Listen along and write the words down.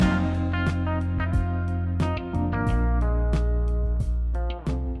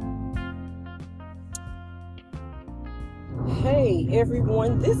Hey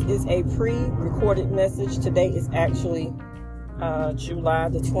everyone, this is a pre-recorded message. Today is actually July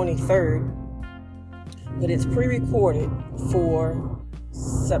the 23rd, but it's pre-recorded for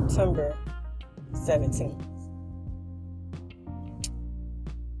September 17th.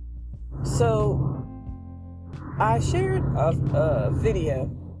 So I shared a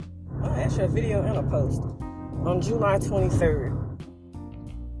video and a post on July 23rd,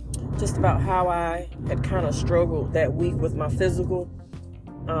 just about how I had kind of struggled that week with my physical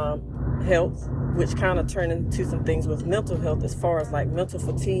health, which kind of turned into some things with mental health, as far as like mental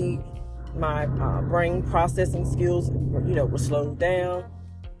fatigue. My brain processing skills, were slowed down,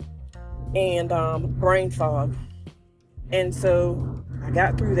 and brain fog. And so I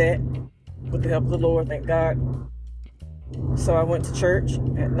got through that with the help of the Lord, thank God. So I went to church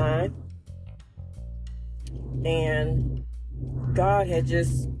at 9, and God had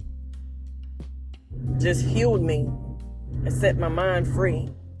just healed me and set my mind free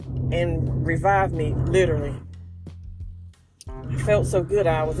and revived me, literally. I felt so good.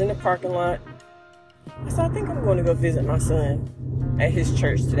 I was in the parking lot. I said, I think I'm going to go visit my son at his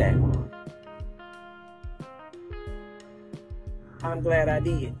church today. I'm glad I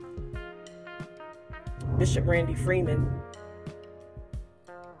did. Bishop Randy Freeman,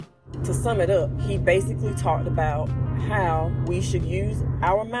 to sum it up, he basically talked about how we should use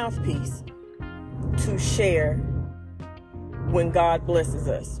our mouthpiece to share when God blesses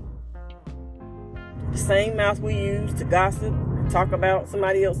us. The same mouth we use to gossip, talk about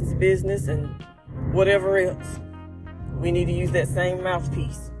somebody else's business and whatever else, we need to use that same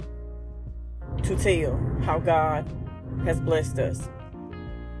mouthpiece to tell how God has blessed us.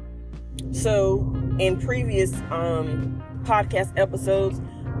 So in previous podcast episodes,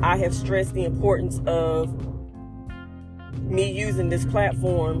 I have stressed the importance of me using this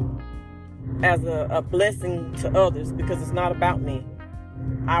platform as a blessing to others, because it's not about me.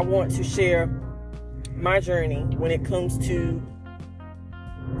 I want to share my journey when it comes to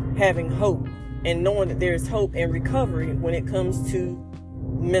having hope and knowing that there's hope and recovery when it comes to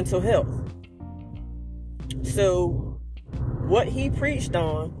mental health. So what he preached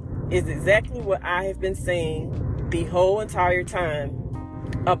on is exactly what I have been saying the whole entire time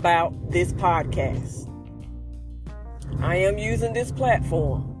about this podcast. I am using this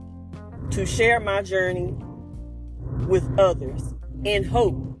platform to share my journey with others in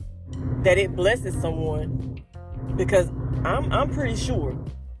hope that it blesses someone, because I'm pretty sure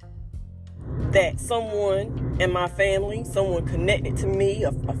that someone in my family, someone connected to me,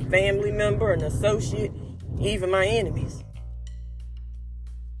 a family member, an associate, even my enemies,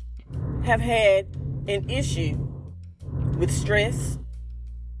 have had an issue with stress,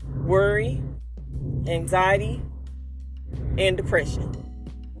 worry, anxiety, and depression.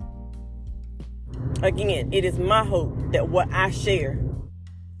 Again, it is my hope that what I share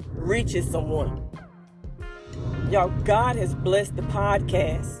reaches someone. Y'all, God has blessed the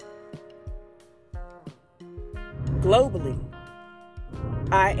podcast globally.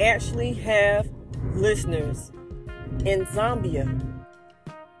 I actually have listeners in Zambia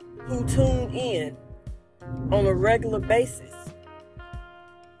who tune in on a regular basis.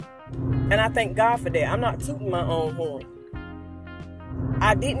 And I thank God for that. I'm not tooting my own horn.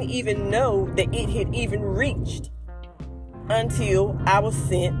 I didn't even know that it had even reached until I was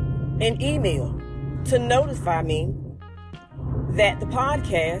sent an email to notify me that the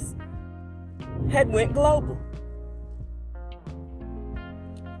podcast had went global.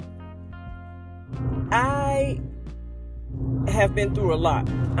 I have been through a lot.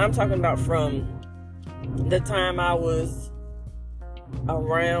 I'm talking about from the time I was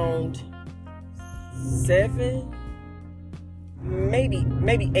around 7,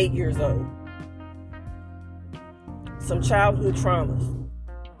 maybe 8 years old. Some childhood traumas,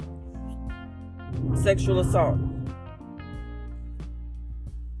 sexual assault,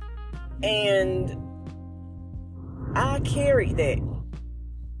 and I carried that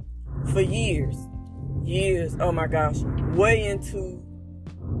for years, oh my gosh, way into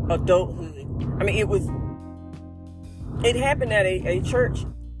adulthood. I mean, it happened at a church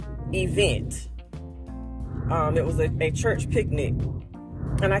event. It was a church picnic,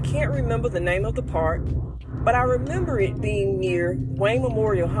 and I can't remember the name of the park, but I remember it being near Wayne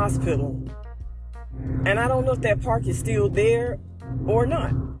Memorial Hospital, and I don't know if that park is still there or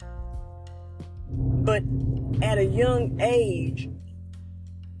not. But at a young age,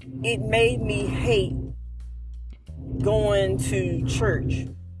 it made me hate going to church.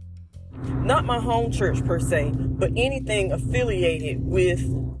 Not my home church per se, but anything affiliated with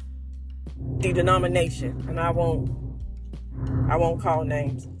the denomination. And I won't call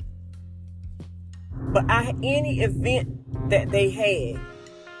names. But any event that they had.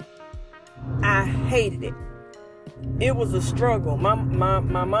 I hated it. It was a struggle. My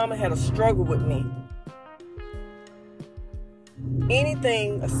mama had a struggle with me.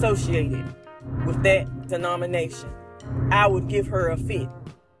 Anything associated with that denomination, I would give her a fit.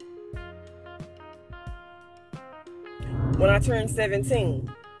 When I turned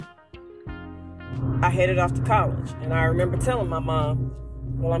 17, I headed off to college. And I remember telling my mom,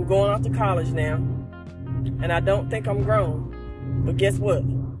 well, I'm going off to college now, and I don't think I'm grown. But guess what?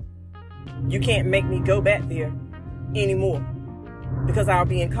 You can't make me go back there anymore, because I'll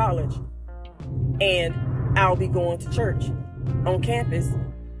be in college and I'll be going to church on campus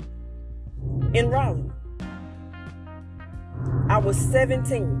in Raleigh. I was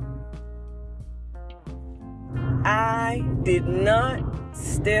 17. I did not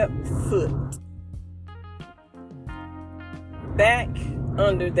step foot back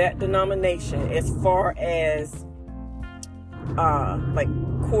under that denomination as far as like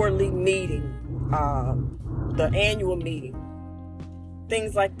quarterly meeting, the annual meeting,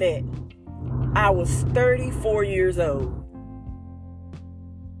 things like that. I was 34 years old.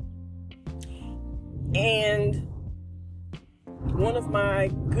 And one of my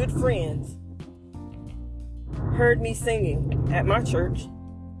good friends heard me singing at my church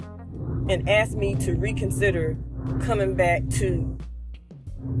and asked me to reconsider coming back to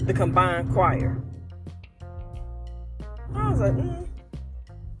the combined choir. I was like,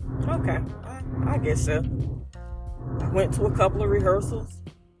 okay, I guess so. I went to a couple of rehearsals,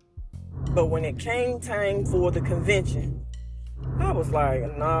 but when it came time for the convention, I was like,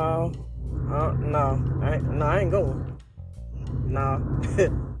 no, I ain't going. No,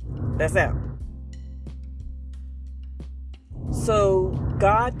 that's out. So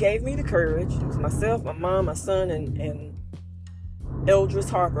God gave me the courage. It was myself, my mom, my son, and Eldris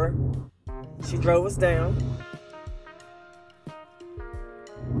Harper. She drove us down.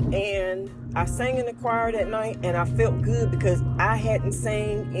 And I sang in the choir that night, and I felt good because I hadn't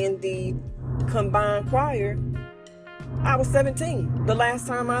sang in the combined choir. I was 17 the last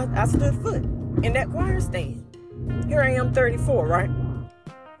time I stood foot in that choir stand. Here I am, 34, right?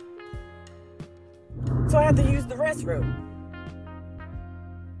 So I had to use the restroom.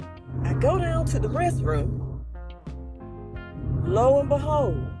 I go down to the restroom. Lo and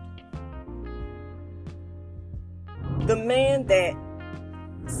behold, the man that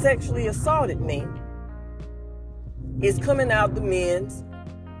sexually assaulted me is coming out the men's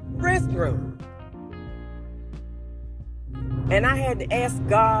restroom. And I had to ask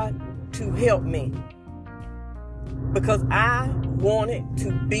God to help me, because I wanted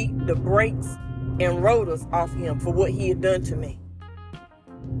to beat the brakes and rotors off him for what he had done to me.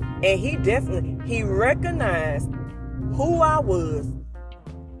 And he recognized who I was,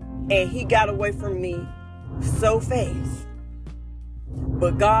 and he got away from me so fast.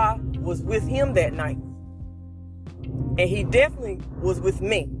 But God was with him that night. And he definitely was with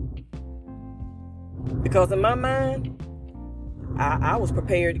me. Because in my mind, I was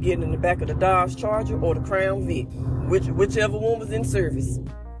prepared to get in the back of the Dodge Charger or the Crown Vic, whichever one was in service.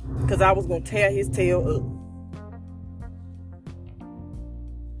 Because I was going to tear his tail up.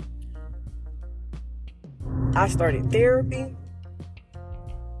 I started therapy.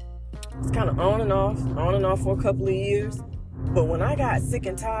 It's kind of on and off for a couple of years. But when I got sick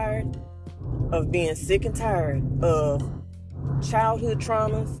and tired of being sick and tired of childhood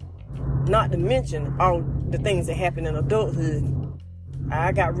traumas, not to mention all the things that happen in adulthood,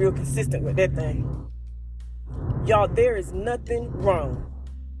 I got real consistent with that thing. Y'all, there is nothing wrong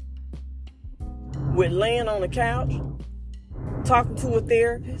with laying on the couch, talking to a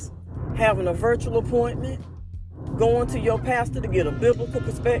therapist, having a virtual appointment, going to your pastor to get a biblical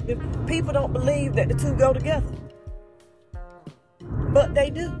perspective. People don't believe that the two go together, but they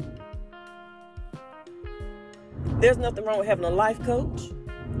do. There's nothing wrong with having a life coach,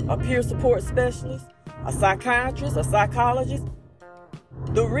 a peer support specialist, a psychiatrist, a psychologist.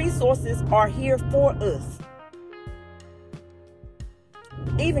 The resources are here for us.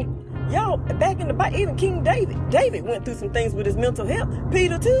 Even y'all, back in the Bible, even King David went through some things with his mental health.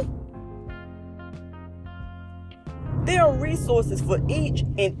 Peter too. There are resources for each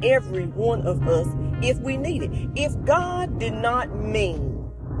and every one of us if we need it. If God did not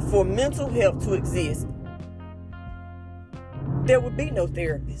mean for mental health to exist, there would be no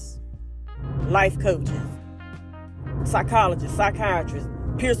therapists, life coaches, psychologists, psychiatrists,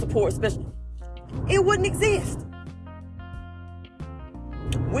 peer support specialists. It wouldn't exist.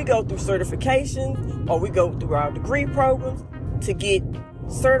 We go through certifications, or we go through our degree programs to get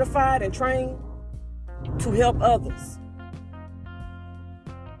certified and trained to help others.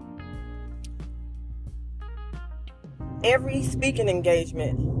 every speaking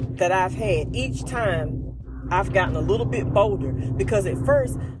engagement that I've had, each time I've gotten a little bit bolder, because at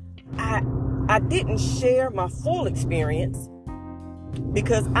first I didn't share my full experience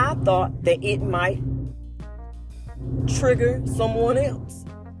because I thought that it might trigger someone else.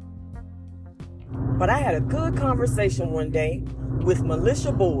 But I had a good conversation one day with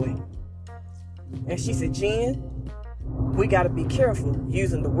Militia Boyd, and she said, Jen, we got to be careful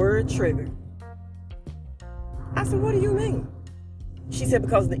using the word trigger. I said, what do you mean? She said,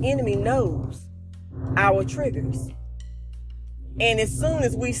 because the enemy knows our triggers. And as soon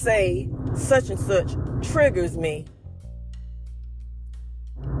as we say such and such triggers me,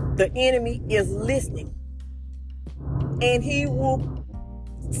 the enemy is listening. And he will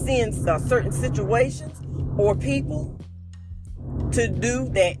send certain situations or people to do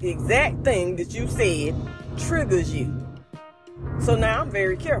that exact thing that you said triggers you. So now I'm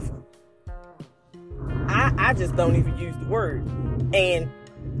very careful. I just don't even use the word. And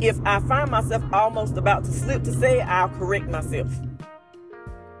if I find myself almost about to slip to say it, I'll correct myself.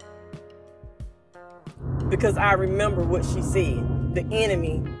 Because I remember what she said. The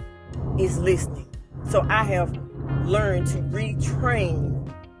enemy is listening. So I have learned to retrain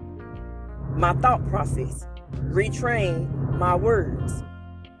my thought process, retrain my words.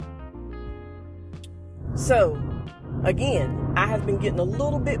 So, again, I have been getting a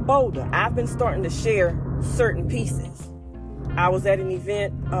little bit bolder. I've been starting to share certain pieces. I was at an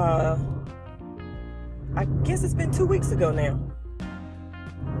event, I guess it's been 2 weeks ago now,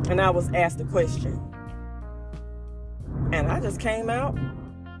 and I was asked a question. And I just came out.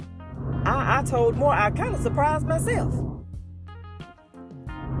 I told more. I kind of surprised myself.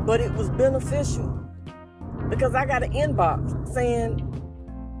 But it was beneficial because I got an inbox saying,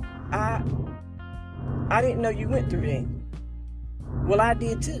 I didn't know you went through that. Well, I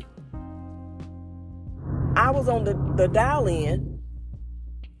did too. I was on the dial in,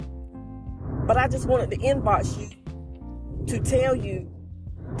 but I just wanted to inbox you to tell you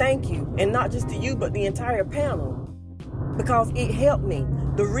thank you, and not just to you, but the entire panel, because it helped me.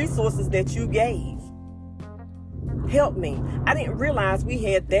 The resources that you gave helped me. I didn't realize we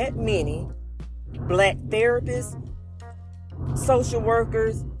had that many Black therapists, social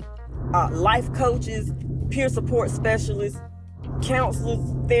workers, life coaches, peer support specialists, counselors,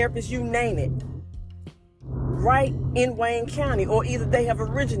 therapists, you name it, right in Wayne County, or either they have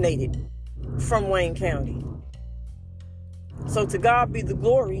originated from Wayne County. So to God be the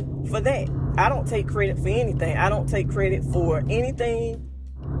glory for that. I don't take credit for anything. I don't take credit for anything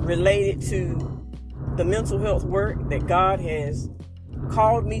related to the mental health work that God has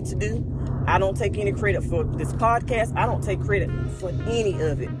called me to do. I don't take any credit for this podcast. I don't take credit for any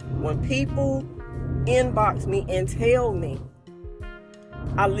of it. When people inbox me and tell me,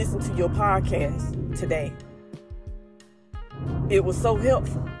 I listened to your podcast today, it was so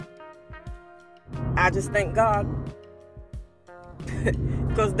helpful, I just thank God,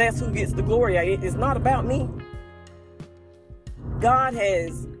 because that's who gets the glory. It's not about me. God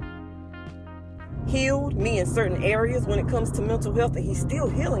has healed me in certain areas when it comes to mental health, and he's still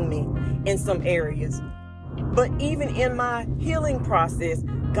healing me in some areas. But even in my healing process,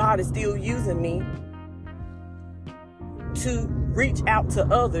 God is still using me to reach out to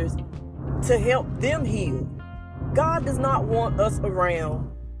others to help them heal. God does not want us around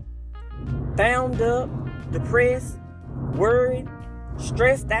bound up, depressed, worried,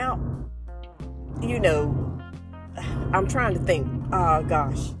 stressed out. You know, I'm trying to think.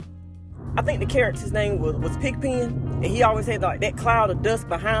 Gosh. I think the character's name was Pigpen, and he always had like that cloud of dust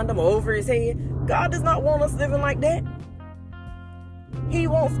behind him or over his head. God does not want us living like that. He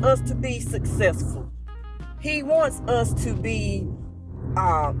wants us to be successful. He wants us to be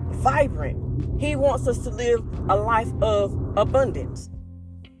vibrant. He wants us to live a life of abundance.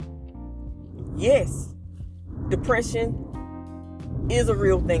 Yes, depression is a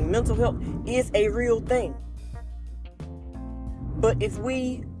real thing. Mental health is a real thing. But if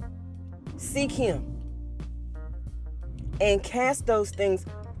we seek him and cast those things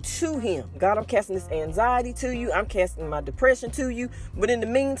to him, God, I'm casting this anxiety to you. I'm casting my depression to you. But in the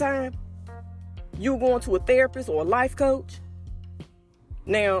meantime, you're going to a therapist or a life coach.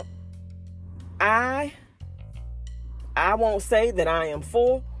 Now, I won't say that I am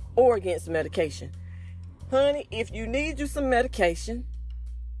for or against medication. Honey, if you need you some medication,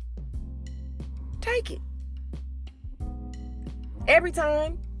 take it. Every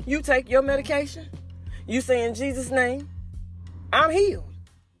time you take your medication, you say in Jesus' name, I'm healed.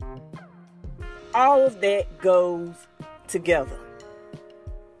 All of that goes together.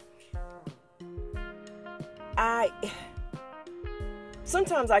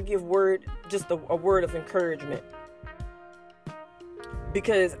 Sometimes I give just a word of encouragement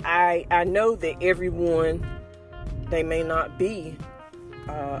because I know that everyone, they may not be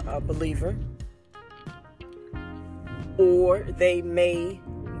a believer, or they may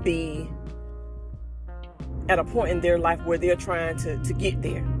be at a point in their life where they're trying to get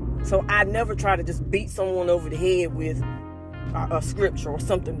there. So I never try to just beat someone over the head with a scripture or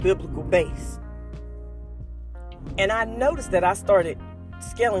something biblical based. And I noticed that I started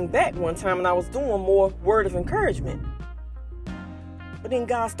scaling back one time, and I was doing more word of encouragement. But then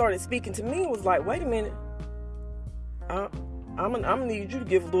God started speaking to me and was like, wait a minute. I'm gonna need you to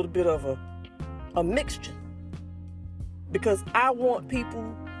give a little bit of a mixture. Because I want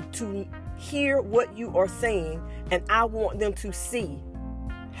people to hear what you are saying, and I want them to see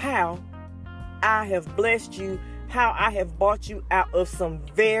how I have blessed you, how I have brought you out of some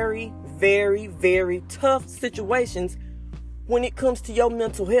very, very, very tough situations when it comes to your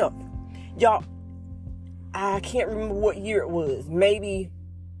mental health. Y'all, I can't remember what year it was. Maybe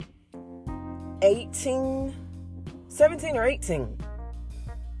 17 or 18.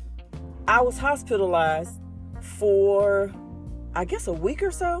 I was hospitalized for, I guess, a week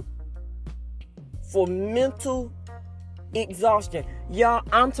or so for mental exhaustion. Y'all,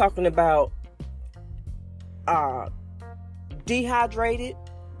 I'm talking about dehydrated,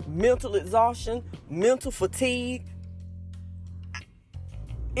 mental exhaustion, mental fatigue.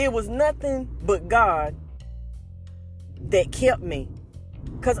 It was nothing but God that kept me.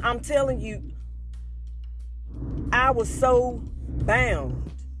 Because I'm telling you, I was so bound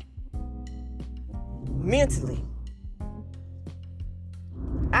mentally.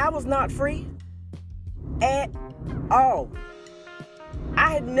 I was not free at all.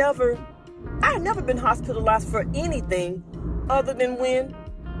 I had never been hospitalized for anything other than when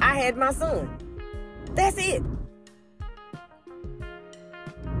I had my son. That's it.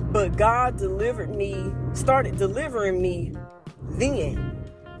 But God started delivering me then.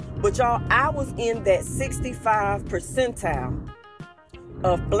 But y'all, I was in that 65 percentile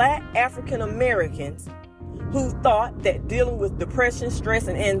of Black African Americans who thought that dealing with depression, stress,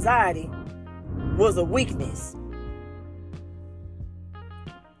 and anxiety was a weakness.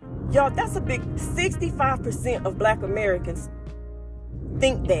 Y'all, that's a big 65% of Black Americans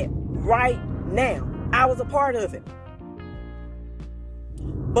think that right now. I was a part of it.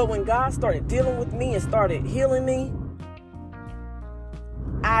 But when God started dealing with me and started healing me,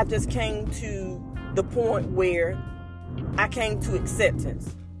 I just came to the point where I came to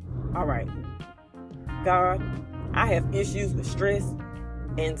acceptance. All right, God, I have issues with stress,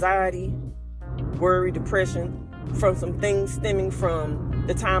 anxiety, worry, depression, from some things stemming from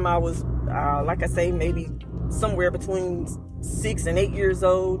the time I was, like I say, maybe somewhere between 6 and 8 years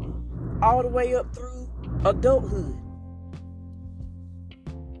old, all the way up through adulthood.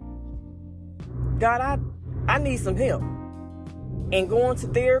 God, I need some help. And going to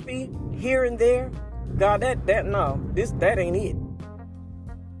therapy here and there, God, that ain't it.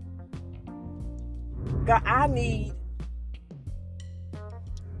 God, I need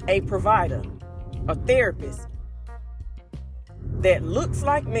a provider, a therapist that looks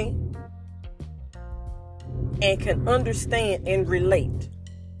like me and can understand and relate.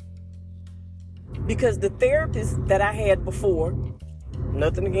 Because the therapists that I had before,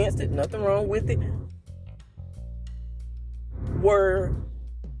 nothing against it, nothing wrong with it, were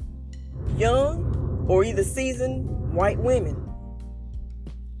young or either seasoned white women.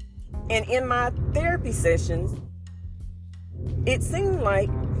 And in my therapy sessions, it seemed like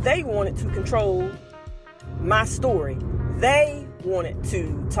they wanted to control my story. They wanted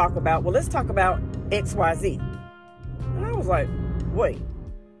to talk about, well, let's talk about XYZ. And I was like, wait,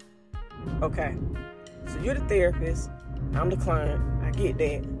 okay, so you're the therapist, I'm the client, I get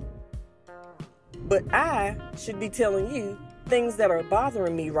that. But I should be telling you things that are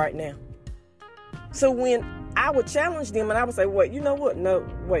bothering me right now. So when I would challenge them and I would say, wait, you know what? No,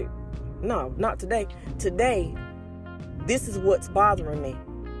 wait, no, not today. Today, this is what's bothering me.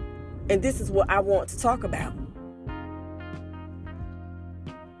 And this is what I want to talk about.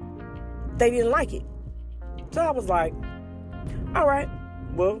 They didn't like it. So I was like, all right,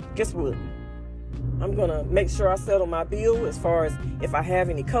 well, guess what? I'm going to make sure I settle my bill as far as if I have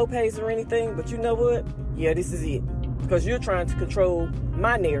any co-pays or anything. But you know what? Yeah, this is it. Because you're trying to control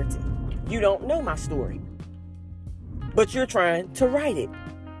my narrative. You don't know my story. But you're trying to write it.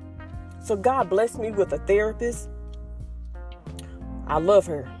 So God blessed me with a therapist. I love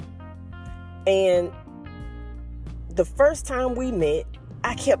her. And the first time we met,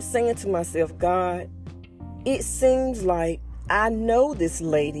 I kept saying to myself, God, it seems like I know this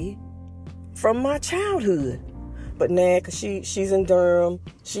lady from my childhood. But now, because she's in Durham,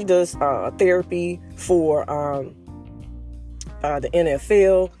 she does therapy for the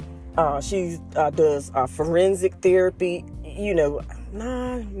NFL. She does forensic therapy.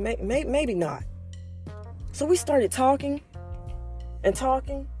 Maybe not. So we started talking and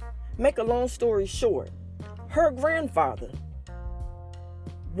talking. Make a long story short, her grandfather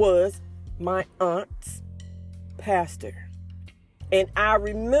was my aunt's pastor. And I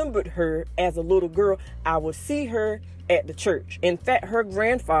remembered her as a little girl. I would see her at the church. In fact, her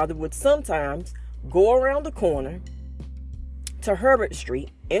grandfather would sometimes go around the corner to Herbert Street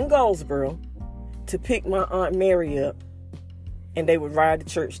in Goldsboro to pick my Aunt Mary up, and they would ride to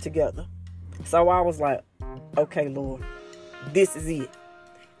church together. So I was like, okay, Lord, this is it.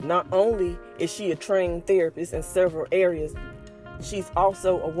 Not only is she a trained therapist in several areas, she's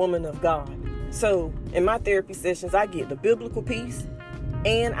also a woman of God. So in my therapy sessions, I get the biblical piece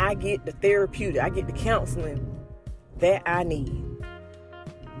and I get the therapeutic. I get the counseling that I need.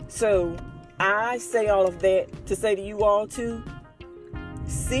 So I say all of that to say to you all too,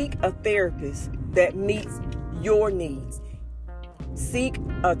 seek a therapist that meets your needs. Seek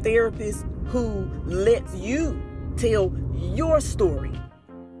a therapist who lets you tell your story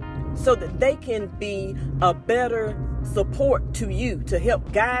so that they can be a better support to you to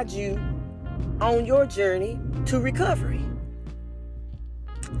help guide you on your journey to recovery.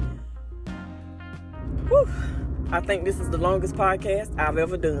 Whew. I think this is the longest podcast I've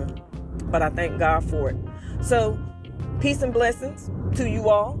ever done, but I thank God for it. So, peace and blessings to you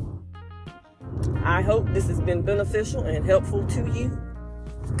all. I hope this has been beneficial and helpful to you.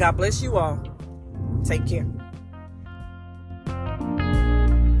 God bless you all. Take care.